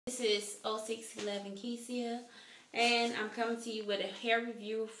is 0611 Kesia, and I'm coming to you with a hair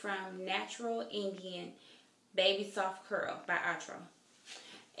review from Natural Indian Baby Soft Curl by Atro.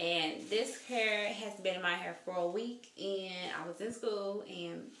 And this hair has been in my hair for a week, and I was in school,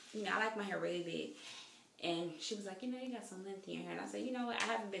 and I like my hair really big. And she was like, you got some length in your hair. And I said, you know what, I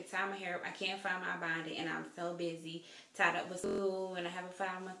haven't been tying my hair up. I can't find my binding, and I'm so busy, tied up with school, and I haven't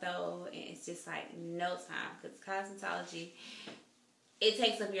found my throw, and it's just like no time, because cosmetology, it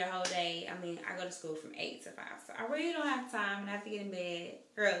takes up your whole day. I mean, I go to school from 8 to 5, so I really don't have time, and I have to get in bed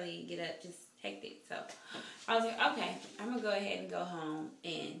early, get up, just hectic. So I was like, okay, I'm going to go ahead and go home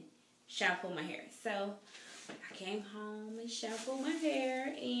and shampoo my hair. So I came home and shampooed my hair,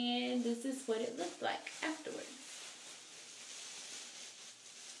 and this is what it looked like afterwards.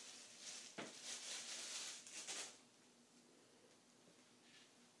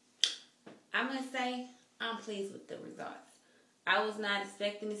 I'm going to say I'm pleased with the results. I was not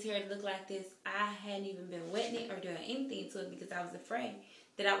expecting this hair to look like this. I hadn't even been wetting it or doing anything to it because I was afraid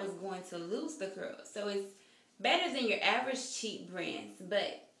that I was going to lose the curls. So it's better than your average cheap brands,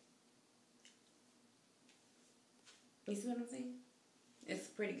 but you see what I'm saying? It's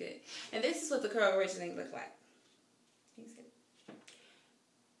pretty good. And this is what the curl originally looked like. Can you see it?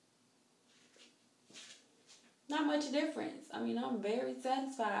 Not much difference. I mean, I'm very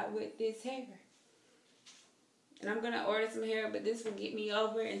satisfied with this hair. And I'm going to order some hair, but this will get me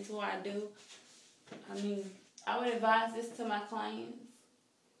over until I do. I mean, I would advise this to my clients.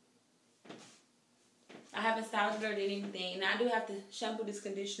 I haven't styled it or did anything. Now, I do have to shampoo this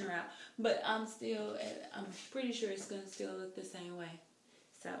conditioner out, but I'm pretty sure it's going to still look the same way.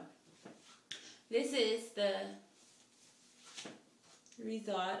 So, this is the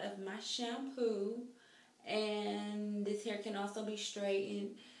result of my shampoo. And this hair can also be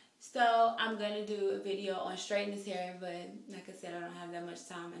straightened. So, I'm going to do a video on straightening this hair, but like I said, I don't have that much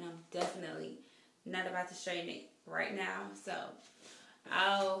time, and I'm definitely not about to straighten it right now. So,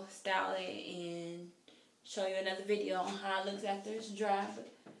 I'll style it and show you another video on how it looks after it's dry.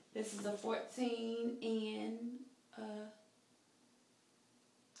 But this is a 14 and I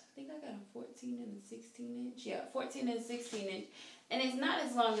think I got a 14 and a 16 inch. Yeah, 14 and a 16 inch. And it's not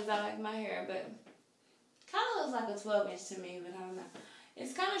as long as I like my hair, but kind of looks like a 12 inch to me, but I don't know.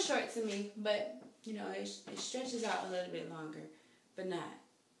 It's kind of short to me, but it stretches out a little bit longer, but not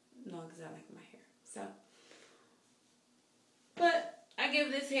as long as I like my hair. So, but I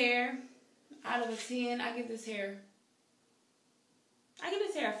give this hair, out of a 10, I give this hair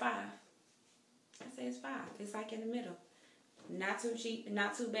a 5. I say it's 5. It's like in the middle. Not too cheap,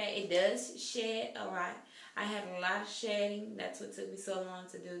 not too bad. It does shed a lot. I had a lot of shedding. That's what took me so long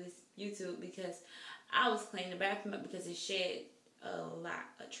to do this YouTube, because I was cleaning the bathroom up because it shed a lot,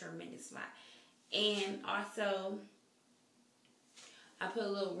 a tremendous lot. And also, I put a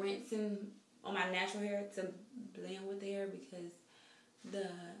little rinsing on my natural hair to blend with the hair, because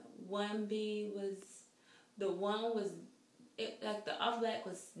the like the off black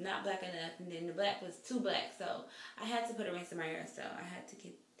was not black enough, and then the black was too black, so I had to put a rinse in my hair, so I had to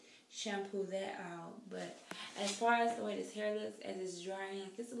shampoo that out. But as far as the way this hair looks as it's drying,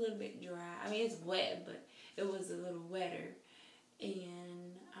 like it's a little bit dry. I mean, it's wet, but it was a little wetter,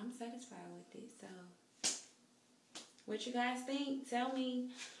 and I'm satisfied with it. So what you guys think? Tell me.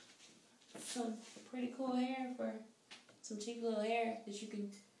 Some pretty cool hair for some cheap little hair that you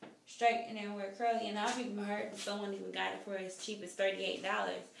can straighten and wear curly. And I've even heard someone even got it for as cheap as $38.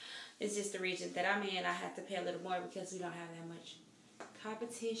 It's just the region that I'm in. I have to pay a little more because we don't have that much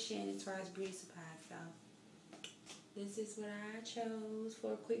competition as far as beauty supplies. So this is what I chose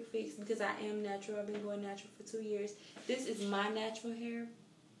for a quick fix, because I am natural. I've been going natural for 2 years. This is my natural hair,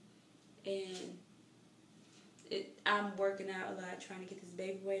 and I'm working out a lot, trying to get this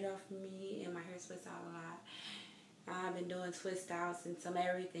baby weight off of me, and my hair splits out a lot. I've been doing twist outs and some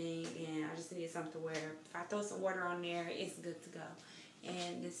everything, and I just need something to wear. If I throw some water on there, it's good to go.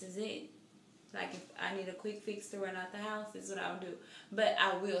 And this is it. Like, if I need a quick fix to run out the house, this is what I'll do. But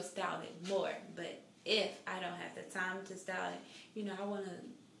I will style it more. But if I don't have the time to style it, I want to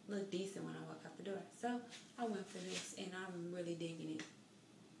look decent when I walk out the door. So I went for this, and I'm really digging it.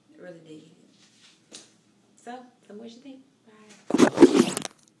 Really digging it. So, tell me what you think.